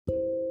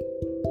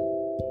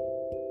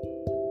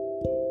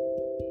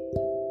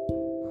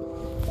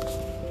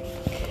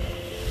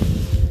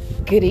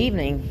Good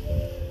evening.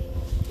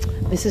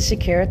 This is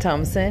Shakira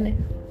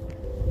Thompson,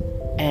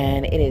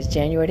 and it is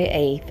January the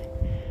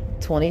 8th,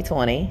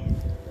 2020.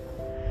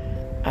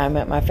 I'm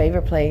at my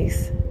favorite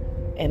place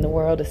in the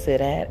world to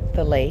sit at,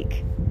 the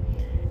lake,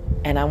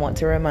 and I want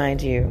to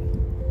remind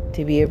you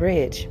to be a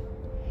bridge.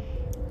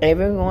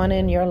 Everyone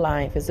in your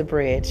life is a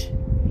bridge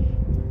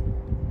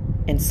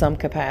in some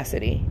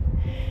capacity,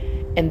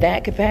 and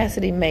that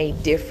capacity may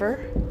differ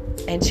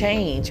and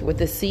change with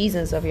the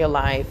seasons of your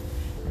life.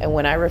 And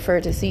when I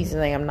refer to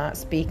seasons, I am not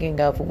speaking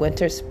of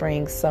winter,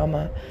 spring,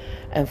 summer,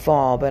 and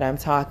fall, but I'm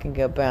talking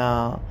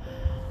about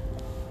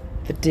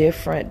the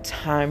different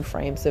time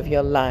frames of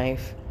your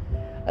life.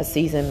 A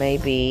season may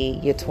be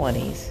your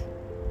 20s,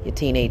 your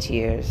teenage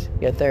years,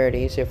 your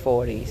 30s, your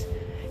 40s,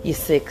 your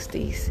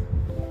 60s,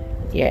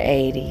 your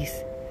 80s.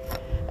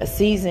 A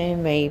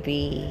season may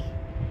be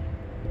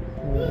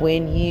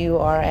when you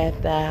are at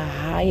the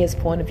highest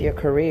point of your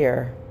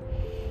career.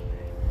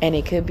 And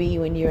it could be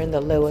when you're in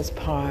the lowest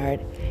part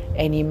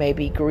and you may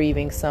be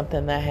grieving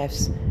something that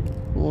has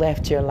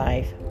left your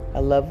life,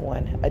 a loved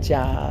one, a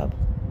job,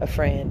 a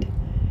friend.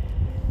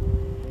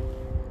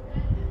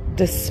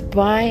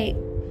 Despite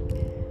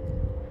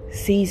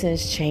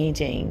seasons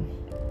changing,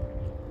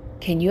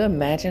 can you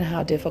imagine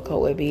how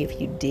difficult it would be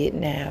if you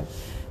didn't have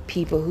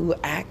people who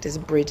act as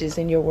bridges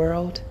in your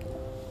world?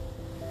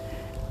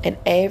 And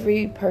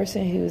every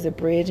person who's a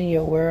bridge in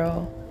your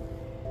world,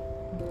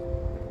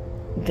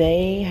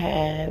 they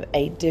have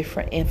a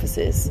different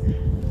emphasis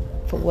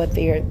for what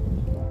they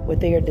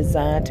are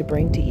designed to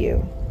bring to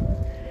you.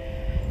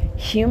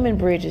 Human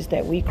bridges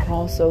that we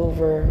cross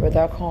over with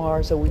our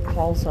cars or we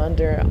cross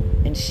under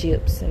in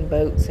ships and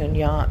boats and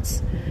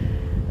yachts,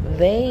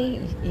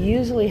 they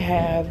usually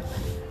have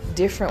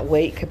different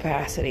weight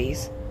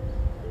capacities.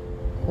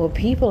 Well,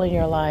 people in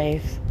your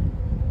life,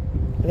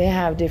 they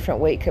have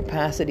different weight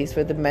capacities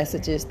for the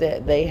messages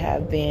that they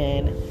have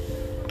been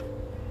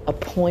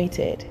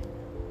appointed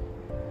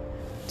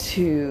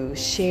to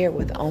share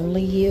with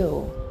only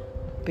you,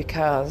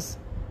 because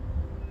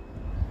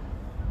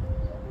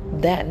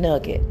that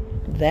nugget,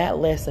 that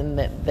lesson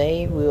that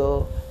they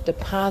will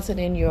deposit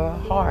in your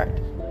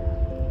heart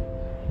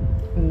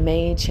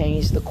may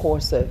change the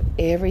course of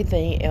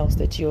everything else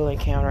that you'll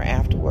encounter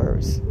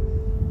afterwards.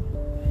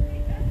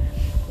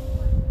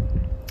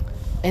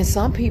 And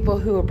some people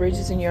who are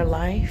bridges in your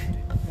life,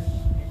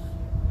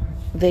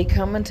 they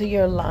come into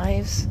your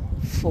lives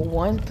for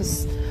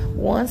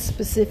one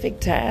specific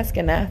task,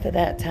 and after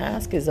that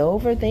task is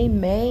over, they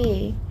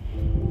may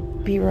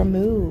be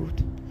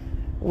removed.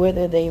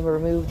 Whether they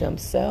remove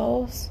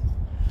themselves,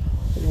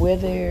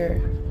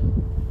 whether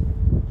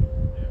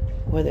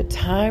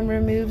time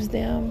removes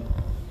them,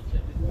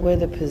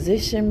 whether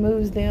position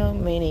moves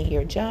them, meaning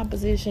your job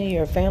position,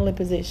 your family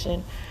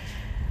position,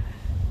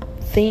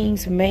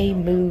 things may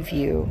move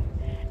you.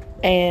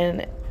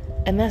 And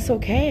that's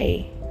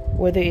okay.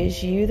 Whether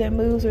it's you that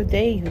moves or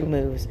they who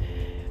moves.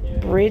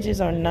 Bridges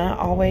are not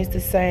always the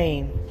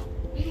same.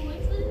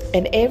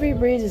 And every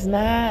bridge is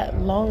not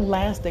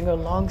long-lasting or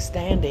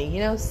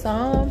long-standing.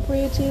 Some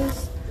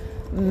bridges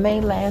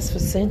may last for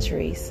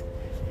centuries.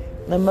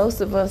 Now,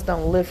 most of us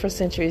don't live for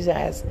centuries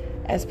as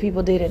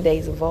people did in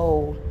days of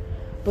old.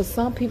 But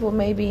some people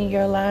may be in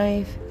your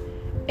life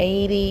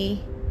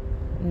 80,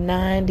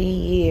 90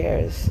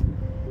 years,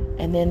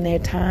 and then their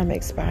time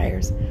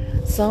expires.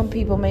 Some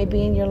people may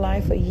be in your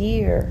life a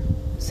year,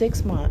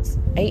 6 months,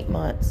 8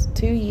 months,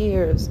 2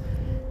 years,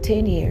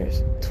 10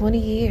 years, 20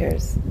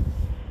 years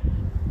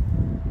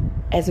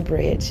as a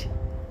bridge.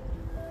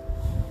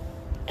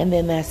 And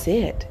then that's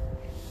it.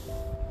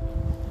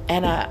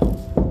 And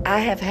I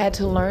have had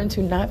to learn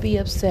to not be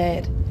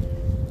upset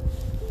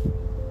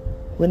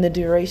when the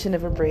duration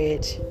of a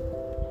bridge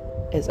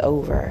is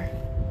over.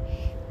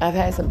 I've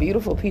had some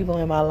beautiful people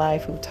in my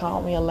life who've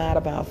taught me a lot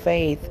about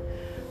faith,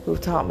 who've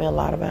taught me a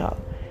lot about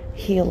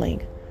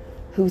healing,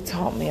 who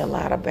taught me a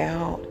lot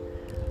about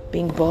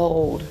being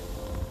bold,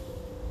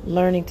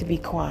 learning to be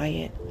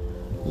quiet,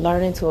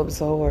 learning to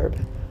absorb,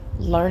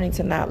 learning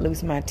to not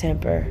lose my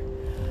temper,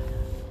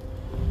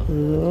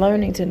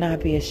 learning to not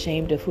be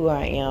ashamed of who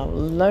I am,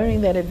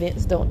 learning that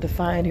events don't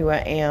define who I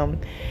am.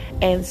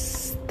 And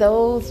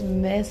those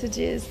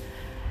messages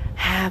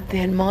have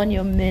been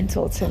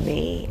monumental to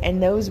me.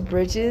 And those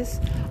bridges,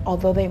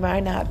 although they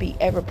might not be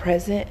ever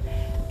present,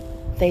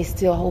 they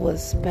still hold a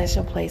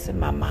special place in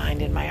my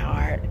mind and my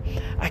heart.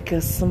 I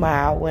can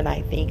smile when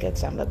I think of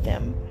some of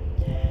them.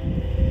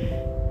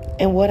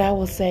 And what I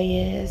will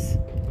say is,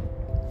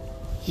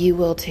 you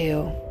will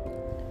too.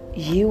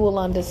 You will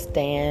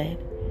understand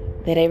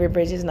that every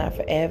bridge is not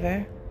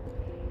forever.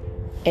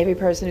 Every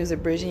person who's a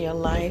bridge in your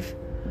life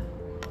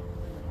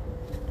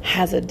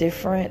has a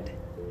different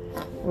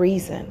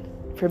reason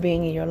for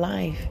being in your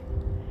life.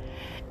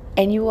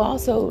 And you will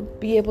also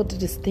be able to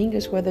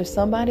distinguish whether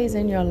somebody's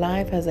in your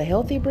life has a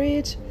healthy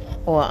bridge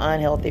or an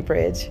unhealthy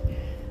bridge.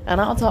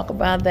 And I'll talk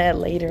about that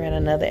later in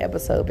another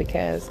episode,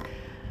 because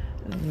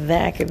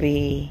that could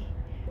be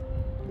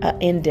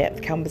an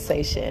in-depth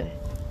conversation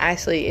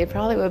Actually, it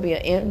probably will be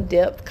an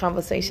in-depth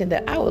conversation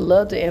that I would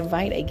love to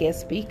invite a guest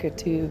speaker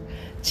to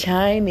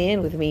chime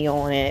in with me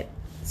on it.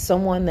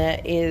 Someone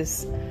that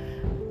is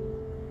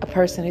a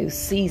person who's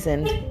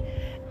seasoned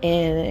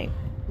in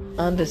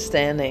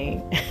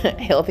understanding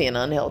healthy and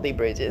unhealthy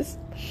bridges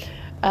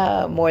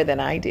more than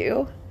I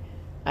do.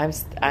 I'm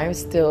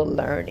still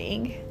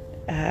learning.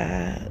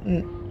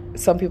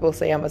 Some people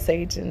say I'm a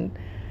sage, and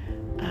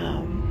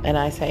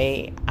I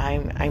say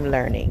I'm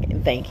learning.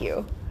 And thank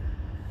you.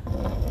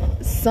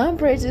 Some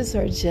bridges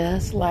are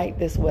just like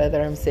this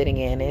weather I'm sitting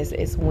in.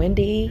 It's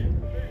windy,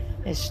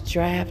 it's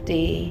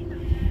drafty,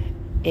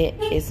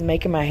 it's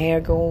making my hair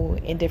go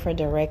in different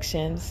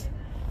directions,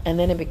 and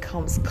then it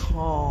becomes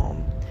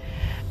calm.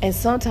 And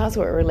sometimes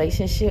with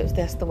relationships,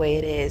 that's the way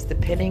it is,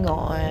 depending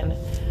on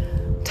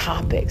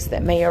topics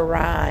that may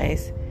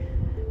arise.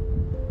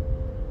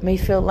 May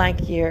feel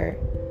like you're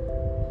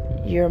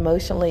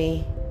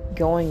emotionally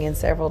going in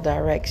several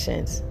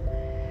directions.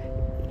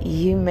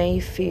 You may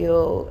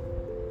feel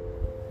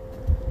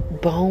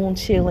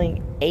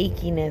bone-chilling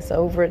achiness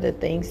over the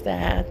things that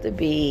have to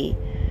be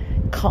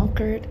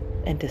conquered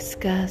and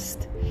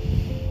discussed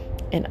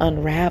and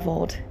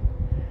unraveled.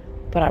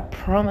 But I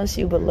promise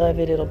you,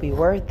 beloved, it'll be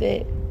worth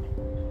it,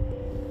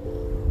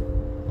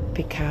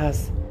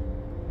 because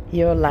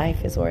your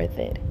life is worth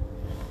it.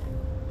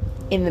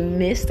 In the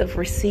midst of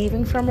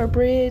receiving from a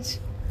bridge,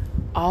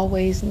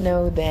 always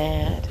know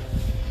that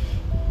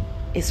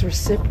it's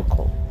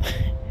reciprocal.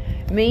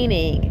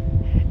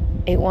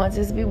 Meaning, it won't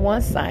just be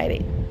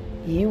one-sided.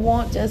 You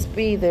won't just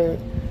be the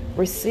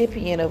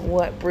recipient of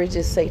what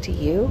bridges say to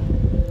you.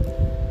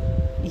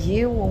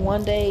 You will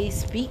one day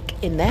speak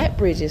in that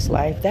bridge's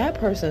life, that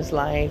person's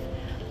life,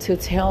 to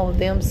tell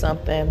them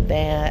something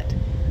that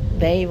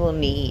they will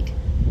need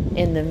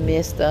in the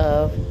midst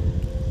of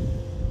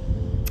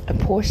a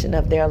portion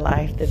of their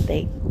life that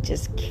they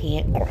just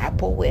can't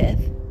grapple with.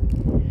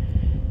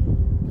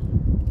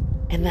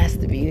 And that's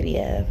the beauty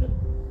of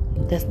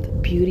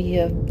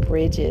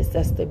bridges.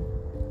 That's the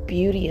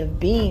beauty of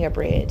being a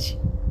bridge.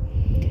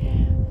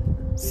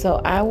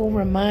 So I will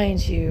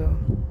remind you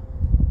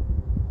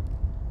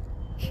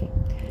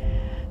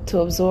to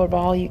absorb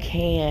all you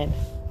can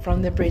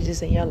from the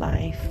bridges in your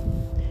life.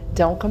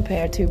 Don't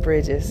compare two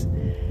bridges.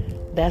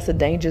 That's a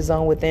danger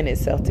zone within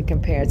itself, to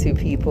compare two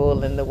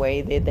people and the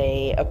way that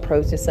they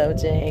approach the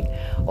subject,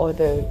 or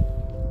the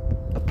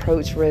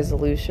approach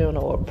resolution,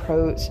 or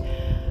approach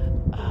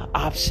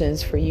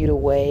options for you to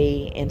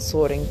weigh in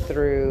sorting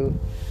through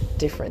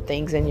different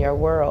things in your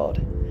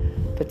world.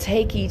 But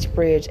take each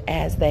bridge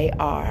as they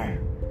are.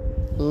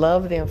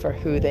 Love them for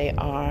who they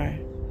are.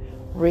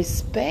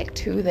 Respect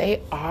who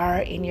they are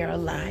in your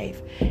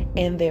life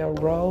and their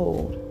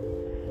role.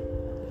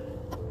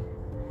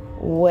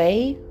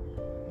 Weigh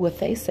what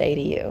they say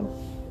to you.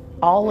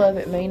 All of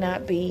it may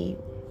not be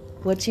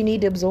what you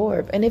need to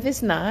absorb. And if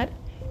it's not,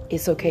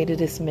 it's okay to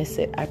dismiss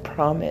it. I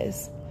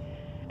promise.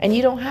 And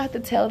you don't have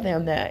to tell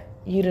them that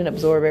you didn't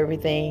absorb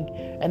everything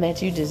and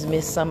that you just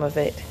missed some of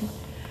it.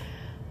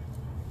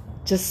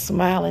 Just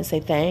smile and say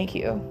thank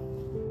you,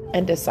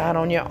 and decide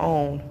on your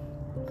own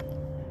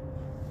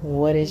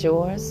what is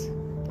yours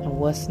and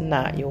what's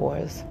not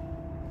yours.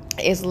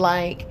 It's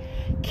like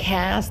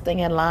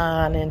casting a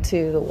line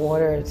into the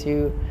water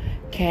to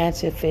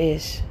catch a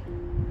fish.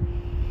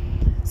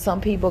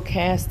 Some people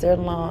cast their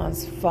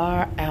lines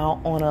far out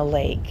on a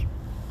lake,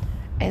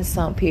 and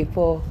some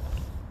people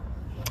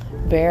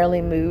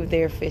barely move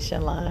their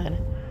fishing line.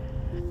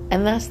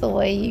 And that's the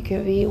way you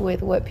can be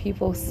with what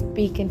people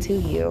speak into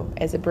you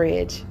as a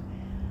bridge.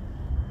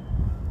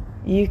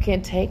 You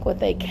can take what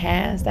they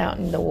cast out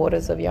in the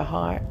waters of your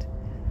heart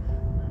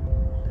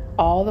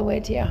all the way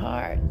to your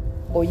heart,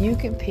 or you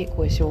can pick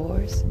what's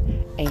yours,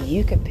 and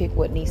you can pick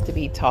what needs to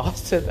be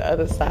tossed to the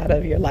other side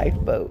of your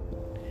lifeboat.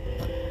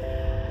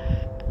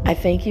 I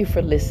thank you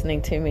for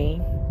listening to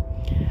me,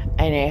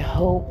 and I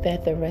hope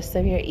that the rest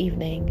of your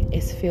evening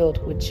is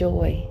filled with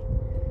joy,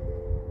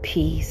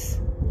 peace,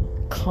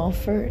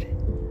 comfort,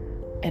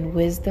 and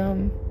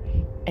wisdom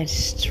and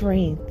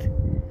strength,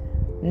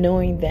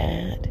 knowing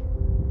that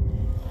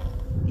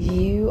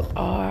you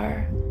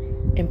are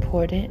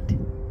important.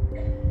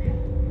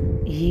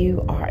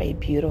 You are a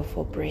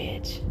beautiful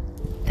bridge.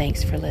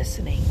 Thanks for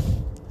listening.